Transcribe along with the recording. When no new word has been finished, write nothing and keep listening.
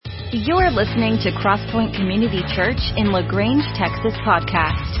You're listening to Crosspoint Community Church in Grange, Texas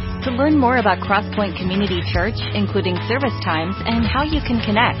podcast. To learn more about Crosspoint Community Church, including service times and how you can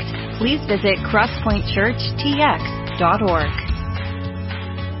connect, please visit crosspointchurchtx.org.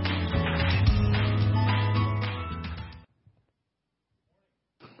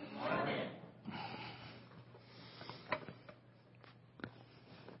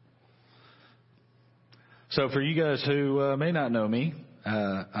 So for you guys who may not know me,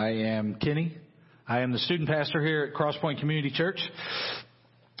 I am Kenny. I am the student pastor here at Crosspoint Community Church.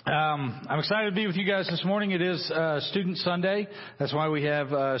 I'm excited to be with you guys this morning. It is Student Sunday. That's why we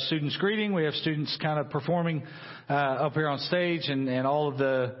have students greeting. We have students kind of performing up here on stage and all of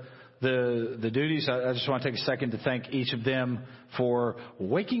the duties. I just want to take a second to thank each of them for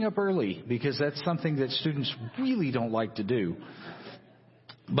waking up early, because that's something that students really don't like to do.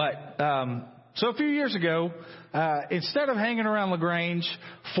 But so a few years ago, instead of hanging around Grange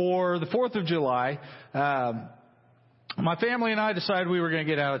for the 4th of July, my family and I decided we were going to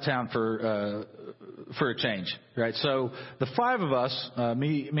get out of town for a change, right? So the 5 of us,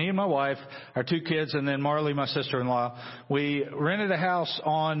 me and my wife, our 2 kids, and then Marley, my sister-in-law, we rented a house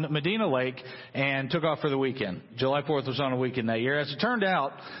on Medina Lake and took off for the weekend. July 4th was on a weekend that year. As it turned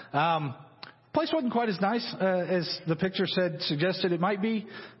out, place wasn't quite as nice as the picture suggested it might be.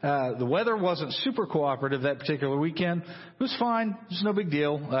 The weather wasn't super cooperative that particular weekend. It was fine. It was no big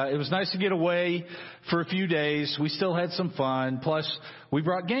deal. It was nice to get away for a few days. We still had some fun. Plus, we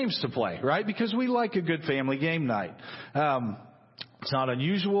brought games to play, right? Because we like a good family game night. It's not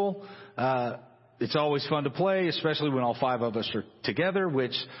unusual. It's always fun to play, especially when all 5 of us are together,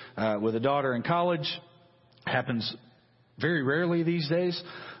 which with a daughter in college happens very rarely these days.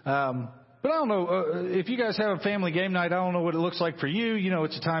 But I don't know, if you guys have a family game night, I don't know what it looks like for you. You know,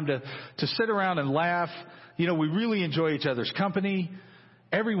 it's a time to sit around and laugh. You know, we really enjoy each other's company.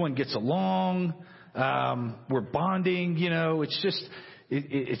 Everyone gets along. We're bonding, you know. It's just,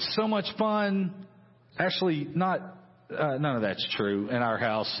 it's so much fun. Actually, none of that's true in our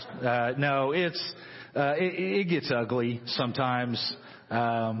house. No, it gets ugly sometimes.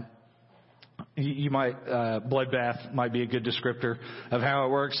 You might, bloodbath might be a good descriptor of how it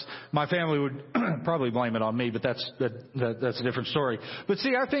works. My family would probably blame it on me, but that's a different story. But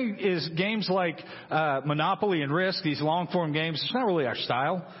see, our thing is games like Monopoly and Risk, these long-form games, it's not really our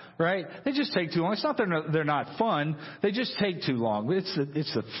style, right? They just take too long. It's not that they're not fun. They just take too long. It's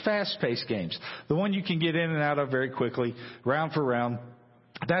the fast-paced games, the one you can get in and out of very quickly, round for round.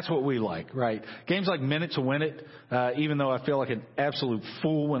 That's what we like, right? Games like Minute to Win It, even though I feel like an absolute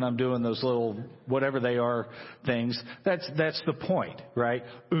fool when I'm doing those little whatever they are things, that's the point, right?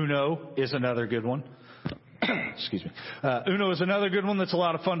 Uno is another good one. Excuse me. Uno is another good one that's a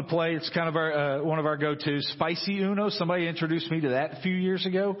lot of fun to play. It's kind of our one of our go-tos. Spicy Uno. Somebody introduced me to that a few years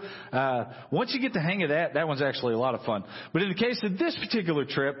ago. Once you get the hang of that one's actually a lot of fun. But in the case of this particular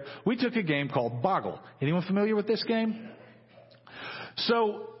trip, we took a game called Boggle. Anyone familiar with this game?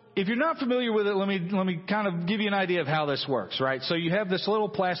 So if you're not familiar with it, let me kind of give you an idea of how this works, right? So you have this little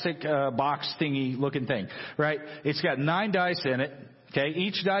plastic box thingy looking thing, right? It's got 9 dice in it. Okay,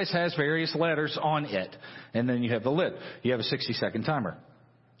 each dice has various letters on it, and then you have the lid. You have a 60-second timer.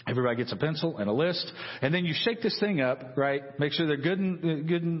 Everybody gets a pencil and a list, and then you shake this thing up, right? Make sure they're good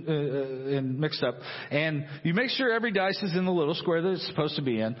and mixed up, and you make sure every dice is in the little square that it's supposed to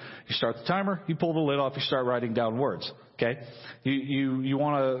be in. You start the timer, you pull the lid off, you start writing down words. Okay, you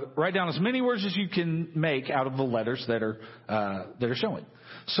want to write down as many words as you can make out of the letters that are showing.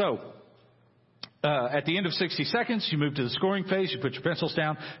 So at the end of 60 seconds, you move to the scoring phase. You put your pencils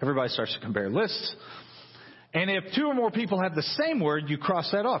down. Everybody starts to compare lists. And if 2 or more people have the same word, you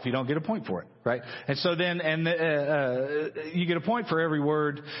cross that off. You don't get a point for it, right? And so then, you get a point for every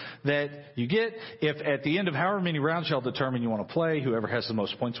word that you get. If at the end of however many rounds y'all determine you want to play, whoever has the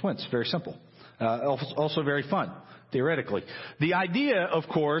most points wins. Very simple. Also very fun, theoretically. The idea, of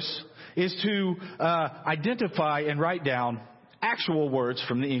course, is to identify and write down actual words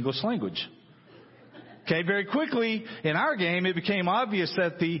from the English language. Okay, very quickly in our game, it became obvious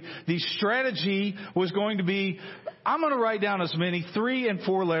that the strategy was going to be, I'm going to write down as many 3- and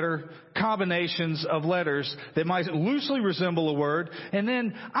 4-letter combinations of letters that might loosely resemble a word, and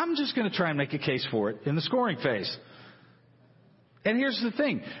then I'm just going to try and make a case for it in the scoring phase. And here's the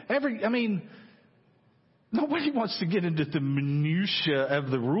thing. Nobody wants to get into the minutia of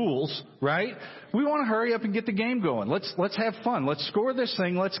the rules, right? We want to hurry up and get the game going. Let's have fun. Let's score this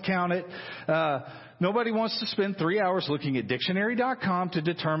thing. Let's count it. Nobody wants to spend 3 hours looking at dictionary.com to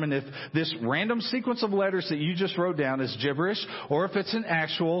determine if this random sequence of letters that you just wrote down is gibberish or if it's an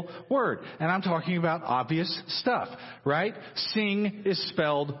actual word. And I'm talking about obvious stuff, right? Sing is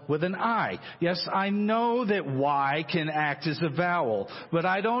spelled with an I. Yes, I know that Y can act as a vowel, but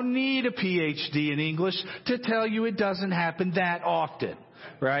I don't need a PhD in English to tell you it doesn't happen that often,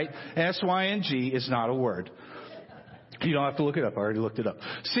 right? S-Y-N-G is not a word. You don't have to look it up. I already looked it up.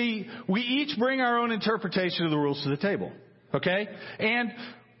 See, we each bring our own interpretation of the rules to the table. Okay? And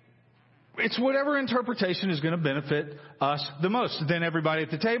it's whatever interpretation is going to benefit us the most. Then everybody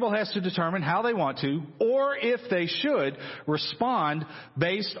at the table has to determine how they want to, or if they should, respond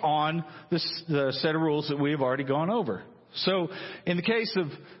based on the set of rules that we have already gone over. So, in the case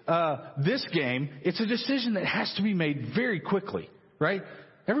of this game, it's a decision that has to be made very quickly, right?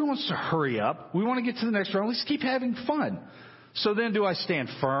 Everyone wants to hurry up. We want to get to the next round. Let's keep having fun. So then do I stand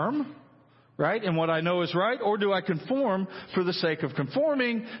firm, right, in what I know is right, or do I conform for the sake of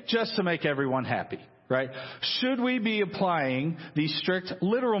conforming just to make everyone happy, right? Should we be applying the strict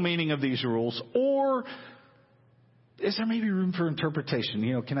literal meaning of these rules, or is there maybe room for interpretation?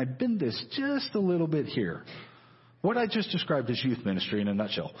 You know, can I bend this just a little bit here? What I just described is youth ministry in a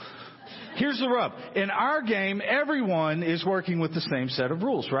nutshell. Here's the rub. In our game, everyone is working with the same set of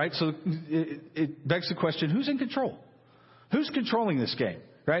rules, right? So it begs the question, who's in control? Who's controlling this game,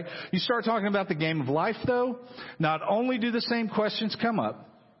 right? You start talking about the game of life, though, not only do the same questions come up,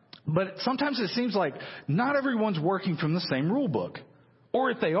 but sometimes it seems like not everyone's working from the same rule book.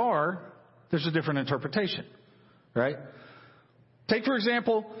 Or if they are, there's a different interpretation, right? Take for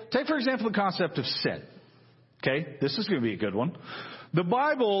example the concept of sin. Okay, this is going to be a good one. The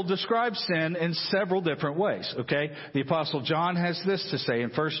Bible describes sin in several different ways, okay? The Apostle John has this to say in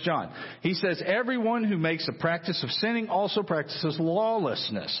 1 John. He says, everyone who makes a practice of sinning also practices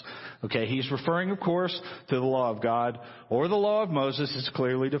lawlessness. Okay, he's referring, of course, to the law of God or the law of Moses. It's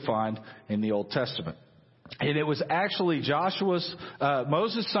clearly defined in the Old Testament. And it was actually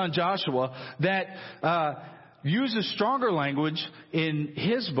Moses' son Joshua that uses stronger language in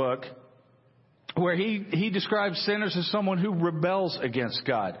his book, where he describes sinners as someone who rebels against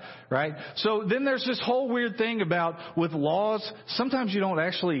God, right? So then there's this whole weird thing about with laws. Sometimes you don't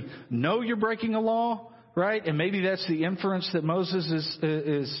actually know you're breaking a law, right? And maybe that's the inference that Moses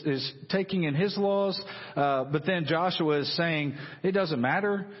is taking in his laws. But then Joshua is saying it doesn't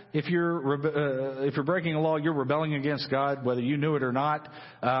matter if you're breaking a law, you're rebelling against God, whether you knew it or not.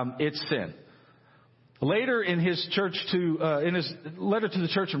 It's sin. Later in his letter to the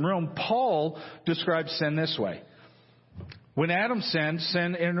church in Rome, Paul describes sin this way. When Adam sinned,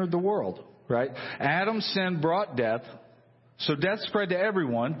 sin entered the world, right? Adam's sin brought death, so death spread to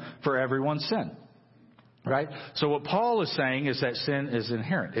everyone for everyone's sin, right? So what Paul is saying is that sin is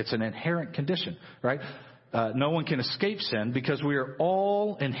inherent. It's an inherent condition, right? No one can escape sin because we are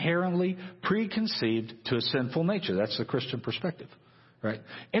all inherently preconceived to a sinful nature. That's the Christian perspective, right?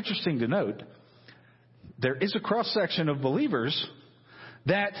 Interesting to note, there is a cross-section of believers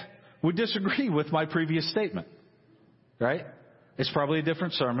that would disagree with my previous statement, right? It's probably a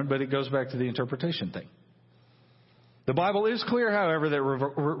different sermon, but it goes back to the interpretation thing. The Bible is clear, however, that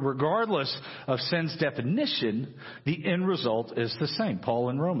regardless of sin's definition, the end result is the same. Paul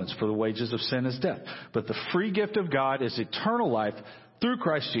in Romans, for the wages of sin is death. But the free gift of God is eternal life through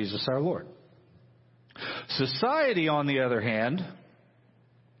Christ Jesus our Lord. Society, on the other hand,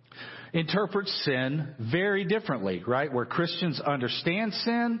 interprets sin very differently, right? Where Christians understand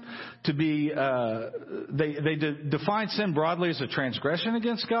sin to be, they define sin broadly as a transgression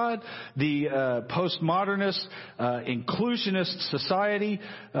against God. The postmodernist, inclusionist society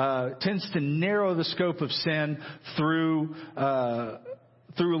tends to narrow the scope of sin through a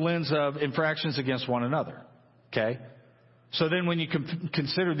lens of infractions against one another. Okay? So then when you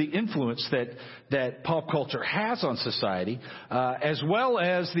consider the influence that pop culture has on society, as well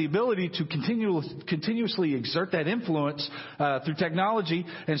as the ability to continuously exert that influence through technology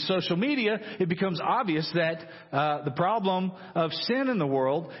and social media, it becomes obvious that the problem of sin in the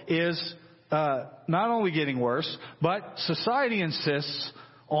world is not only getting worse, but society insists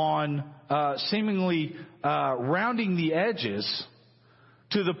on seemingly rounding the edges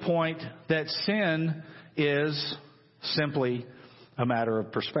to the point that sin is simply a matter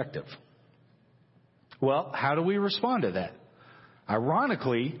of perspective. Well, how do we respond to that?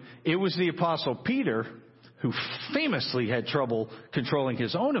 Ironically, it was the Apostle Peter, who famously had trouble controlling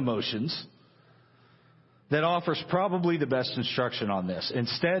his own emotions, that offers probably the best instruction on this.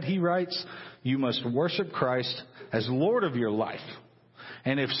 Instead, he writes, you must worship Christ as Lord of your life.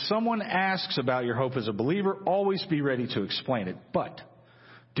 And if someone asks about your hope as a believer, always be ready to explain it. But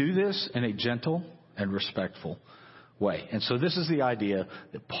do this in a gentle and respectful way. And so this is the idea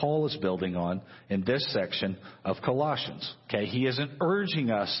that Paul is building on in this section of Colossians. Okay, he isn't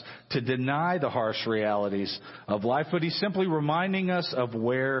urging us to deny the harsh realities of life, but he's simply reminding us of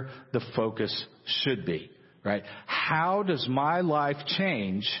where the focus should be, right? How does my life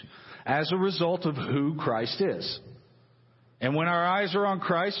change as a result of who Christ is? And when our eyes are on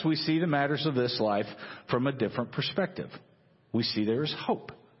Christ, we see the matters of this life from a different perspective. We see there is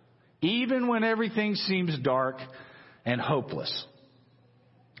hope, even when everything seems dark and hopeless.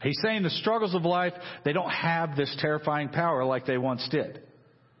 He's saying the struggles of life, they don't have this terrifying power like they once did.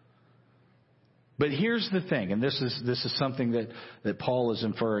 But here's the thing, and this is something that Paul is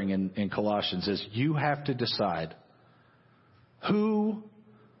inferring in Colossians, is you have to decide who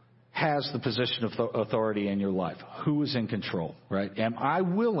has the position of authority in your life. Who is in control, right? Am I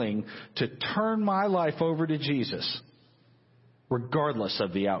willing to turn my life over to Jesus regardless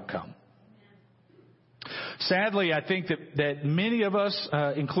of the outcome? Sadly, I think that many of us,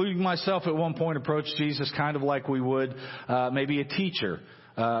 including myself at one point, approached Jesus kind of like we would maybe a teacher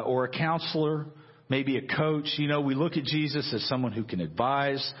or a counselor, maybe a coach. You know, we look at Jesus as someone who can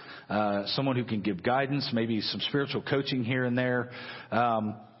advise, someone who can give guidance, maybe some spiritual coaching here and there.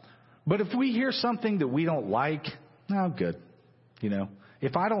 But if we hear something that we don't like, no, good. You know,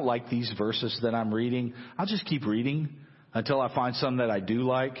 if I don't like these verses that I'm reading, I'll just keep reading until I find some that I do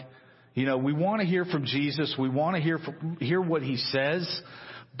like. You know, we want to hear from Jesus. We want to hear what he says.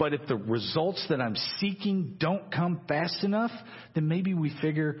 But if the results that I'm seeking don't come fast enough, then maybe we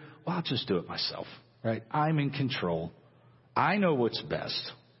figure, well, I'll just do it myself, right? I'm in control. I know what's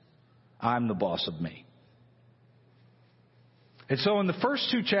best. I'm the boss of me. And so in the first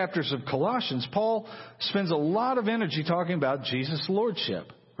 2 chapters of Colossians, Paul spends a lot of energy talking about Jesus' lordship,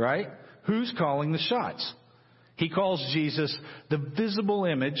 right? Who's calling the shots? He calls Jesus the visible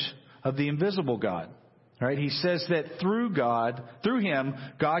image of the invisible God, right? He says that through him,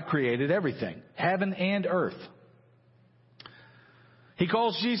 God created everything, heaven and earth. He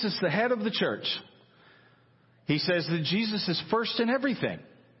calls Jesus the head of the church. He says that Jesus is first in everything.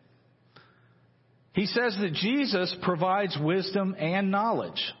 He says that Jesus provides wisdom and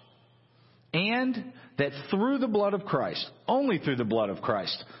knowledge, and that through the blood of Christ, only through the blood of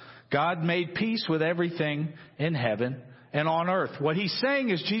Christ, God made peace with everything in heaven and on earth. What he's saying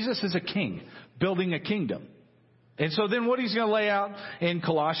is Jesus is a king, building a kingdom. And so then what he's going to lay out in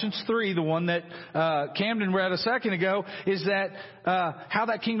Colossians 3, the one that Camden read a second ago, is that how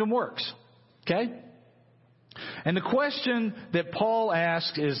that kingdom works. Okay? And the question that Paul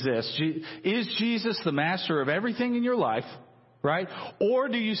asks is this: is Jesus the master of everything in your life, right? Or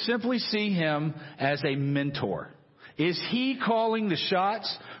do you simply see him as a mentor? Is he calling the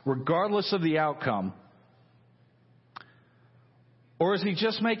shots regardless of the outcome? Or is he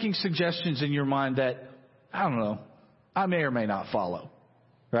just making suggestions in your mind that, I don't know, I may or may not follow,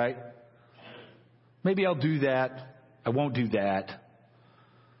 right? Maybe I'll do that. I won't do that.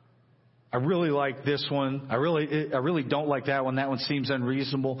 I really like this one. I really don't like that one. That one seems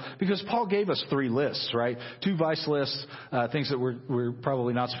unreasonable. Because Paul gave us 3 lists, right? 2 vice lists, things that we're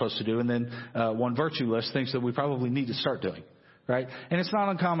probably not supposed to do, and then 1 virtue list, things that we probably need to start doing, right? And it's not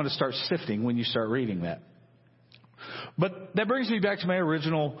uncommon to start sifting when you start reading that. But that brings me back to my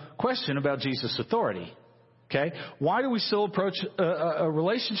original question about Jesus' authority. Okay? Why do we still approach a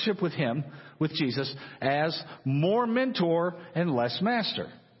relationship with him, with Jesus, as more mentor and less master?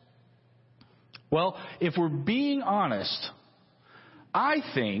 Well, if we're being honest, I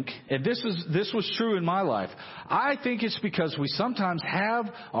think, and this was true in my life, I think it's because we sometimes have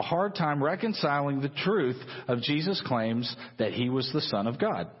a hard time reconciling the truth of Jesus' claims that he was the Son of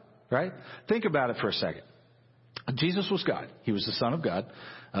God. Right? Think about it for a second. Jesus was God. He was the Son of God,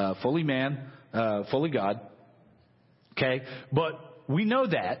 fully man, fully God. Okay? But we know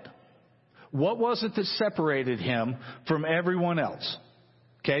that. What was it that separated him from everyone else?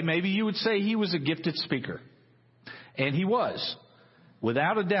 Okay, maybe you would say he was a gifted speaker. And he was,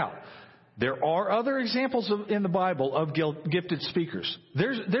 without a doubt. There are other examples in the Bible of gifted speakers.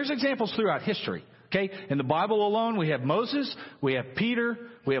 There's examples throughout history. Okay, in the Bible alone, we have Moses, we have Peter,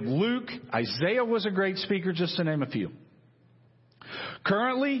 we have Luke, Isaiah was a great speaker, just to name a few.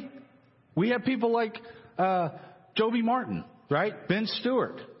 Currently, we have people like Joby Martin, right? Ben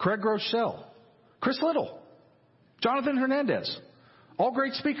Stewart, Craig Rochelle, Chris Little, Jonathan Hernandez. All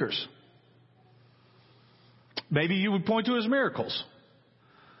great speakers. Maybe you would point to his miracles.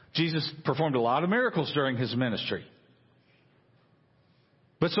 Jesus performed a lot of miracles during his ministry.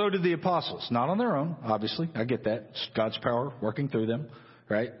 But so did the apostles. Not on their own, obviously. I get that. It's God's power working through them.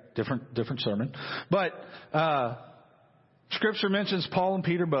 Right? Different sermon. But Scripture mentions Paul and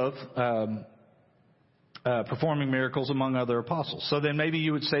Peter both. performing miracles among other apostles. So then maybe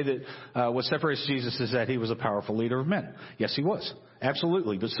you would say that what separates Jesus is that he was a powerful leader of men. Yes, he was.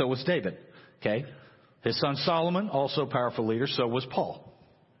 Absolutely. But so was David. Okay? His son Solomon, also a powerful leader. So was Paul.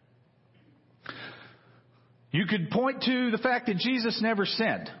 You could point to the fact that Jesus never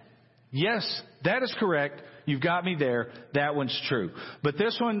sinned. Yes, that is correct. You've got me there. That one's true. But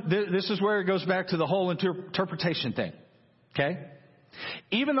this one, this is where it goes back to the whole interpretation thing. Okay?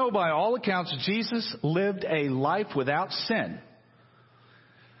 Even though by all accounts Jesus lived a life without sin,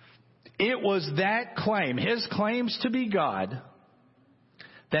 it was that claim, his claims to be God,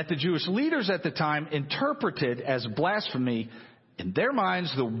 that the Jewish leaders at the time interpreted as blasphemy, in their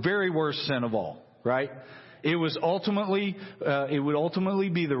minds, the very worst sin of all, right? It would ultimately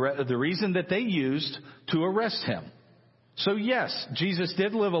be the reason that they used to arrest him. So yes, Jesus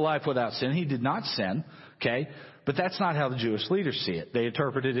did live a life without sin. He did not sin, okay? But that's not how the Jewish leaders see it. They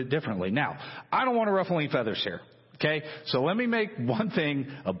interpreted it differently. Now, I don't want to ruffle any feathers here, okay? So let me make one thing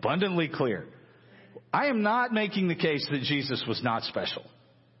abundantly clear. I am not making the case that Jesus was not special.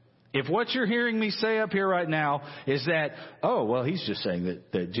 If what you're hearing me say up here right now is that, oh, well, he's just saying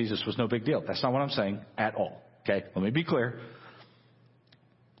that Jesus was no big deal. That's not what I'm saying at all. Okay? Let me be clear.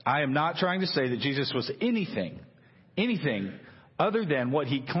 I am not trying to say that Jesus was anything other than what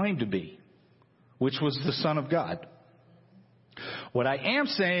he claimed to be, which was the Son of God. What I am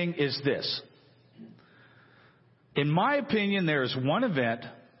saying is this. In my opinion, there is one event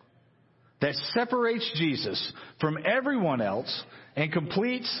that separates Jesus from everyone else and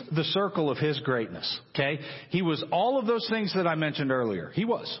completes the circle of his greatness. Okay? He was all of those things that I mentioned earlier. He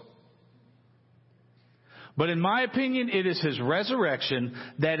was. But in my opinion, it is his resurrection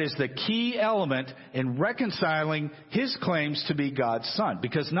that is the key element in reconciling his claims to be God's Son.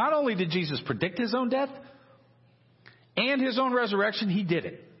 Because not only did Jesus predict his own death and his own resurrection, he did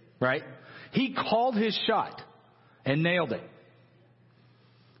it. Right? He called his shot and nailed it.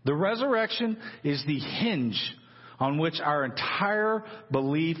 The resurrection is the hinge on which our entire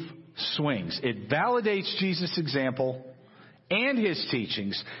belief swings. It validates Jesus' example and his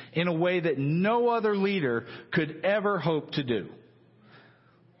teachings in a way that no other leader could ever hope to do.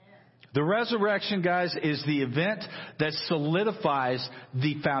 The resurrection, guys, is the event that solidifies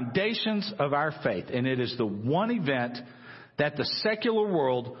the foundations of our faith. And it is the one event that the secular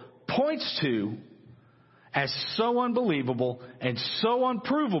world points to as so unbelievable and so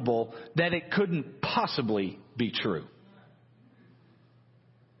unprovable that it couldn't possibly be true.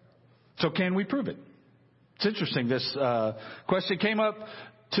 So can we prove it? It's interesting. This question came up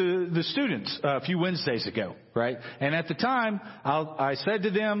to the students a few Wednesdays ago, right? And at the time, I said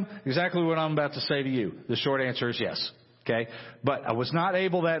to them exactly what I'm about to say to you. The short answer is yes. Okay? But I was not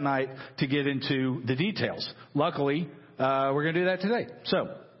able that night to get into the details. Luckily, we're going to do that today.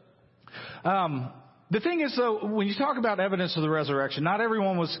 So, the thing is, though, when you talk about evidence of the resurrection, not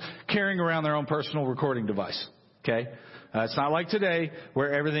everyone was carrying around their own personal recording device. Okay? It's not like today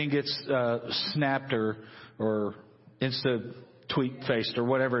where everything gets snapped or Insta tweet faced or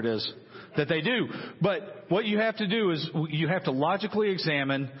whatever it is that they do. But what you have to do is you have to logically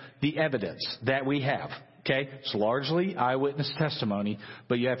examine the evidence that we have. Okay? It's largely eyewitness testimony,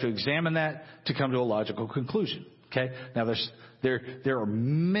 but you have to examine that to come to a logical conclusion. Okay? Now there are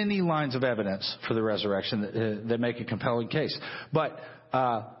many lines of evidence for the resurrection that make a compelling case. But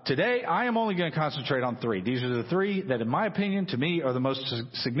today I am only going to concentrate on three. These are the three that, in my opinion, to me, are the most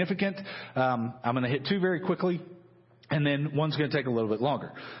significant. I'm going to hit two very quickly, and then one's going to take a little bit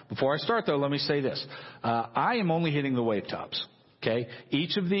longer. Before I start, though, let me say this. I am only hitting the wave tops. Okay?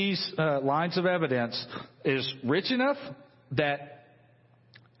 Each of these lines of evidence is rich enough that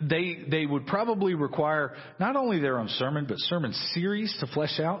they would probably require not only their own sermon, but sermon series to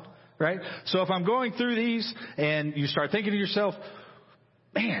flesh out, right? So if I'm going through these and you start thinking to yourself,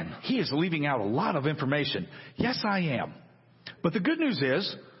 man, he is leaving out a lot of information. Yes, I am. But the good news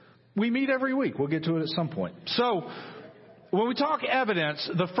is we meet every week. We'll get to it at some point. So when we talk evidence,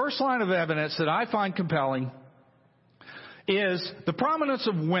 the first line of evidence that I find compelling is the prominence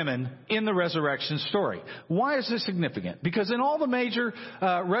of women in the resurrection story. Why is this significant? Because in all the major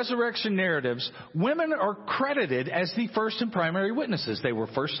resurrection narratives, women are credited as the first and primary witnesses. They were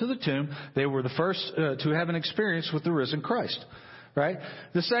first to the tomb. They were the first to have an experience with the risen Christ. Right?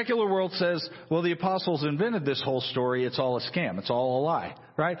 The secular world says, well, the apostles invented this whole story. It's all a scam. It's all a lie.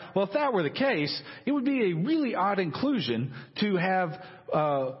 Right? Well, if that were the case, it would be a really odd inclusion to have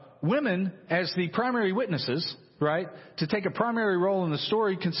women as the primary witnesses, right? To take a primary role in the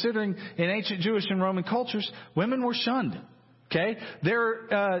story, considering in ancient Jewish and Roman cultures, women were shunned. Okay?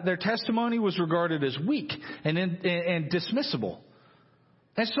 Their testimony was regarded as weak and dismissible.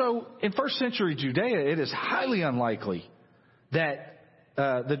 And so in first century Judea, it is highly unlikely that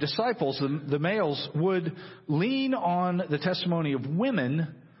the disciples, the males, would lean on the testimony of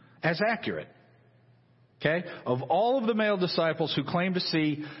women as accurate. Okay? Of all of the male disciples who claimed to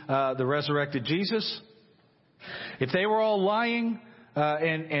see the resurrected Jesus, if they were all lying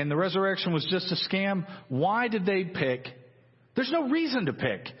and the resurrection was just a scam, why did they pick? There's no reason to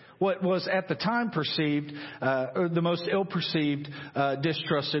pick what was at the time perceived, or the most ill-perceived,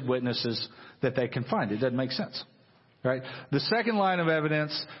 distrusted witnesses that they can find. It doesn't make sense. Right? The second line of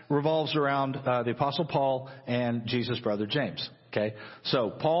evidence revolves around the Apostle Paul and Jesus' brother James. Okay?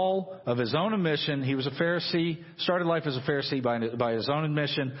 So Paul, of his own admission, he was a Pharisee, started life as a Pharisee by his own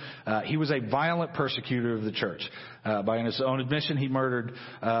admission. He was a violent persecutor of the church. By his own admission, he murdered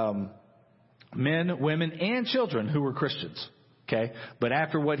men, women, and children who were Christians. Okay? But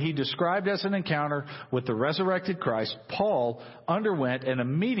after what he described as an encounter with the resurrected Christ, Paul underwent an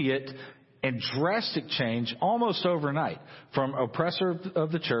immediate and drastic change almost overnight from oppressor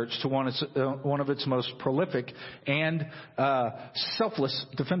of the church to one of its most prolific and selfless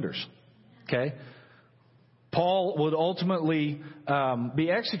defenders. Okay? Paul would ultimately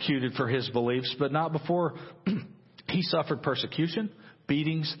be executed for his beliefs, but not before he suffered persecution,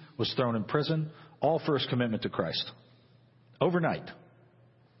 beatings, was thrown in prison, all for his commitment to Christ. Overnight.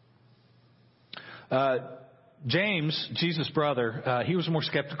 James, Jesus' brother, he was more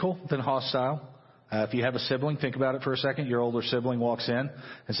skeptical than hostile. If you have a sibling, think about it for a second. Your older sibling walks in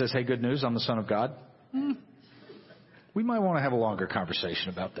and says, "Hey, good news, I'm the Son of God." We might want to have a longer conversation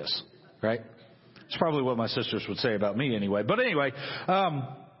about this, right? It's probably what my sisters would say about me anyway. But anyway,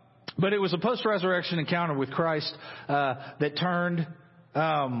 but it was a post-resurrection encounter with Christ that turned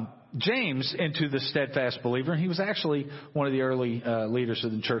James into the steadfast believer. He was actually one of the early leaders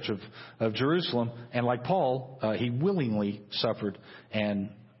of the church of Jerusalem. And like Paul, he willingly suffered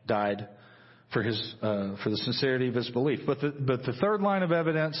and died for the sincerity of his belief. But the third line of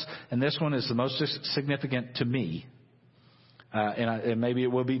evidence, and this one is the most significant to me, and maybe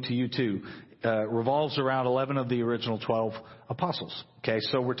it will be to you too, revolves around 11 of the original 12 apostles. Okay,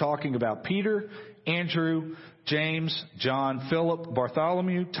 so we're talking about Peter, Andrew, James, John, Philip,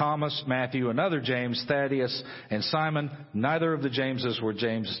 Bartholomew, Thomas, Matthew, another James, Thaddeus, and Simon. Neither of the Jameses were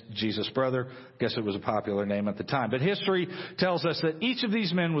James, Jesus' brother. Guess it was a popular name at the time. But history tells us that each of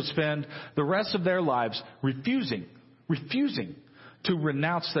these men would spend the rest of their lives refusing to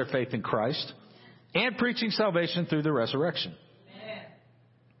renounce their faith in Christ and preaching salvation through the resurrection.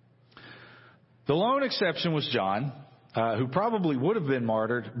 The lone exception was John, who probably would have been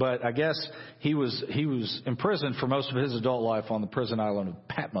martyred, but I guess he was imprisoned for most of his adult life on the prison island of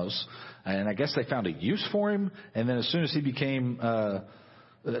Patmos, and I guess they found a use for him. And then as soon as he became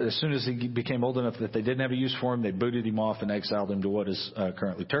old enough that they didn't have a use for him, they booted him off and exiled him to what is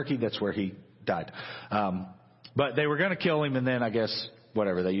currently Turkey. That's where he died. But they were going to kill him, and then I guess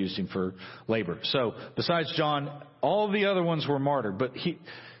whatever, they used him for labor. So besides John, all the other ones were martyred. But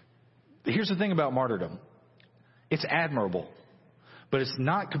here's the thing about martyrdom. It's admirable, but it's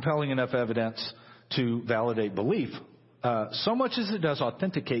not compelling enough evidence to validate belief, so much as it does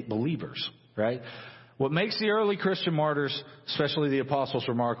authenticate believers, right? What makes the early Christian martyrs, especially the apostles,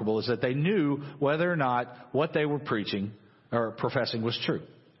 remarkable is that they knew whether or not what they were preaching or professing was true.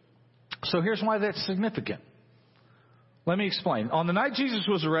 So here's why that's significant. Let me explain. On the night Jesus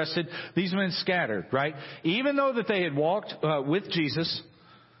was arrested, these men scattered, right? Even though that they had walked with Jesus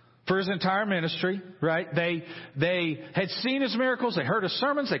for his entire ministry, right? They had seen his miracles. They heard his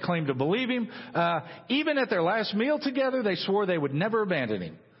sermons. They claimed to believe him. Even at their last meal together, they swore they would never abandon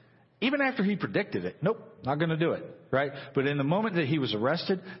him. Even after he predicted it. Nope, not going to do it, right? But in the moment that he was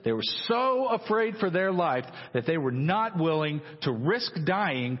arrested, they were so afraid for their life that they were not willing to risk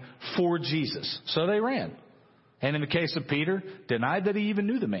dying for Jesus. So they ran. And in the case of Peter, denied that he even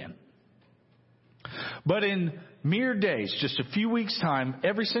knew the man. But in mere days, just a few weeks' time,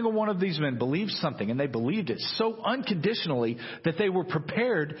 every single one of these men believed something, and they believed it so unconditionally that they were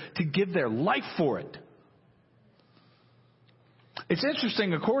prepared to give their life for it. It's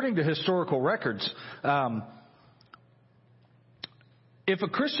interesting, according to historical records, if a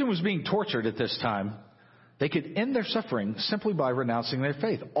Christian was being tortured at this time, they could end their suffering simply by renouncing their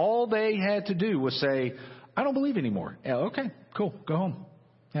faith. All they had to do was say, "I don't believe anymore." Yeah, okay, cool, go home.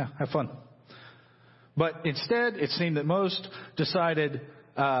 Yeah, have fun. But instead, it seemed that most decided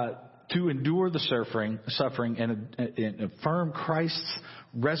to endure the suffering and affirm Christ's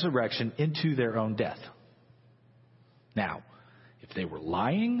resurrection into their own death. Now, if they were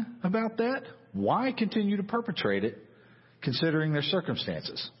lying about that, why continue to perpetrate it, considering their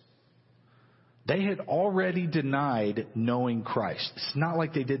circumstances? They had already denied knowing Christ. It's not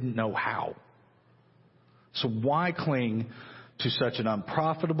like they didn't know how. So why cling to such an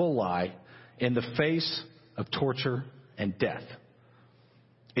unprofitable lie in the face of torture and death?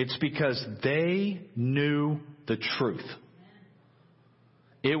 It's because they knew the truth.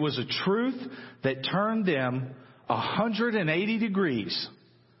 It was a truth that turned them 180 degrees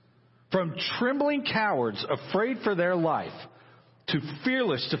from trembling cowards afraid for their life to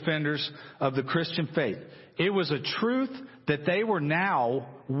fearless defenders of the Christian faith. It was a truth that they were now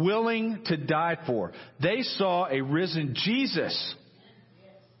willing to die for. They saw a risen Jesus,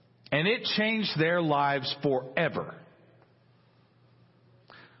 and it changed their lives forever.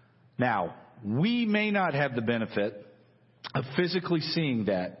 Now, we may not have the benefit of physically seeing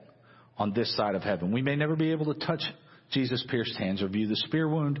that on this side of heaven. We may never be able to touch Jesus' pierced hands or view the spear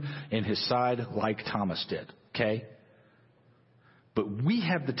wound in his side like Thomas did. Okay? But we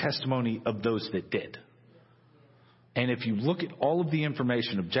have the testimony of those that did. And if you look at all of the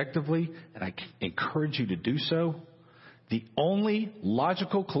information objectively, and I encourage you to do so, the only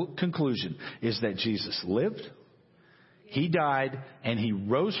logical conclusion is that Jesus lived, he died, and he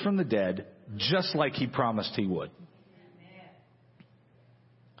rose from the dead just like he promised he would.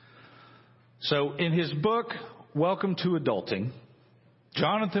 So in his book, Welcome to Adulting,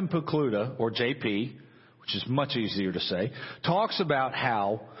 Jonathan Pokluda, or JP, which is much easier to say, talks about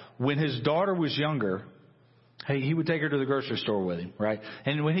how when his daughter was younger, he would take her to the grocery store with him, right?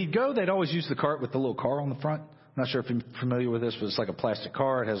 And when he'd go, they'd always use the cart with the little car on the front. I'm not sure if you're familiar with this, but it's like a plastic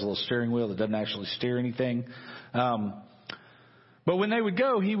car. It has a little steering wheel that doesn't actually steer anything. But when they would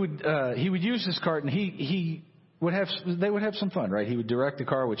go, he would use this cart, and they would have some fun, right? He would direct the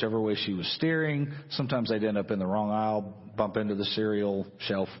car whichever way she was steering. Sometimes they'd end up in the wrong aisle, bump into the cereal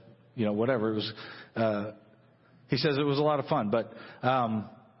shelf, whatever. It was, he says it was a lot of fun. But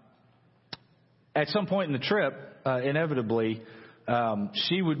at some point in the trip, inevitably,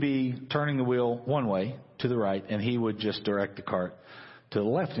 she would be turning the wheel one way to the right, and he would just direct the cart to the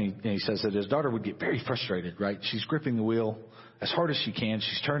left. And he says that his daughter would get very frustrated, right? She's gripping the wheel as hard as she can.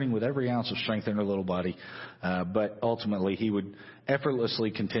 She's turning with every ounce of strength in her little body. But ultimately, he would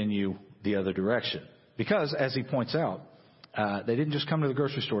effortlessly continue the other direction. Because, as he points out, they didn't just come to the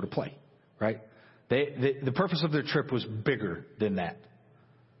grocery store to play, right? The purpose of their trip was bigger than that.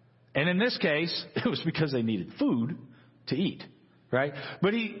 And in this case, it was because they needed food to eat, right?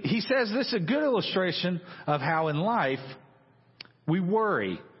 But he says this is a good illustration of how in life we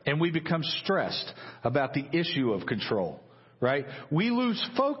worry and we become stressed about the issue of control, right? We lose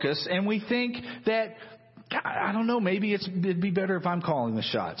focus and we think that, I don't know, maybe it'd be better if I'm calling the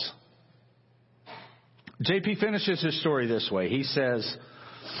shots. JP finishes his story this way. He says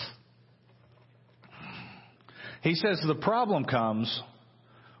the problem comes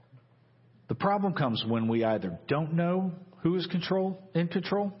when we either don't know who is in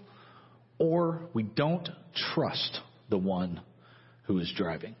control, or we don't trust the one who is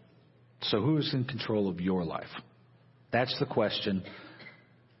driving. So who is in control of your life? That's the question.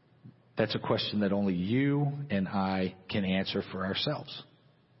 That's a question that only you and I can answer for ourselves.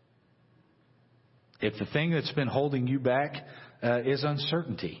 If the thing that's been holding you back is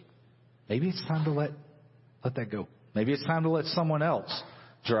uncertainty, maybe it's time to let that go. Maybe it's time to let someone else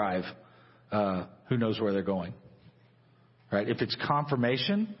drive who knows where they're going. Right? If it's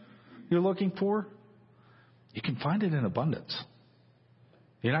confirmation you're looking for, you can find it in abundance.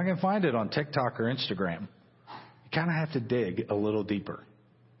 You're not going to find it on TikTok or Instagram. You kind of have to dig a little deeper.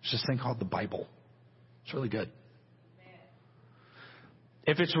 There's this thing called the Bible. It's really good.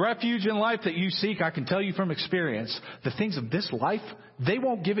 If it's refuge in life that you seek, I can tell you from experience, the things of this life, they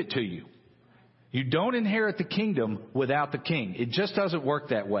won't give it to you. You don't inherit the kingdom without the king. It just doesn't work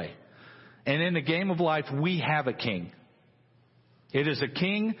that way. And in the game of life, we have a king. It is a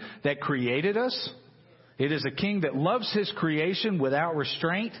king that created us. It is a king that loves his creation without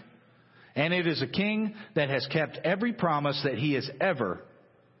restraint. And it is a king that has kept every promise that he has ever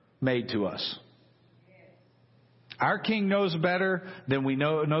made to us. Our king knows us better than we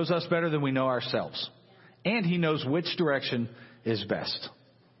know ourselves. And he knows which direction is best.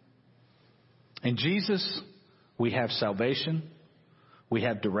 In Jesus, we have salvation. We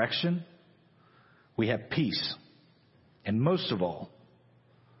have direction. We have peace. And most of all,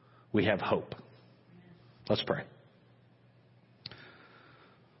 we have hope. Let's pray.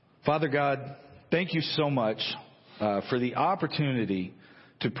 Father God, thank you so much for the opportunity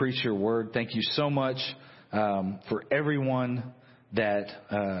to preach your word. Thank you so much for everyone that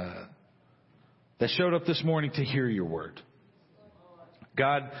showed up this morning to hear your word.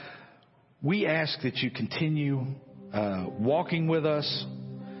 God, we ask that you continue walking with us,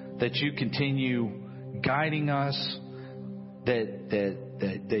 that you continue guiding us,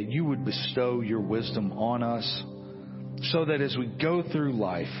 that you would bestow your wisdom on us, so that as we go through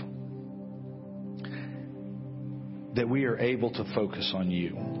life, that we are able to focus on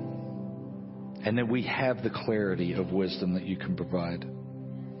you, and that we have the clarity of wisdom that you can provide.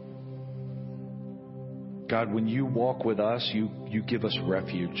 God, when you walk with us, you give us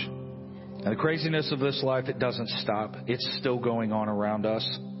refuge. And the craziness of this life, it doesn't stop. It's still going on around us.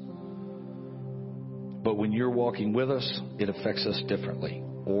 But when you're walking with us, it affects us differently,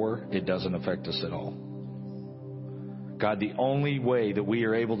 or it doesn't affect us at all. God, the only way that we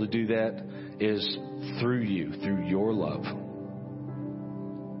are able to do that is through you, through your love.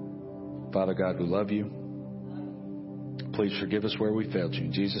 Father God, we love you. Please forgive us where we failed you.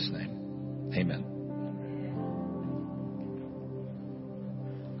 In Jesus' name, amen.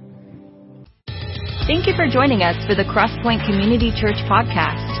 Thank you for joining us for the Crosspoint Community Church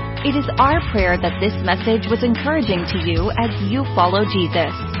podcast. It is our prayer that this message was encouraging to you as you follow Jesus.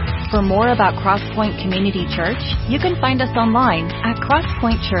 For more about Crosspoint Community Church, you can find us online at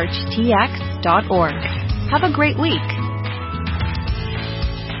crosspointchurchtx.org. Have a great week.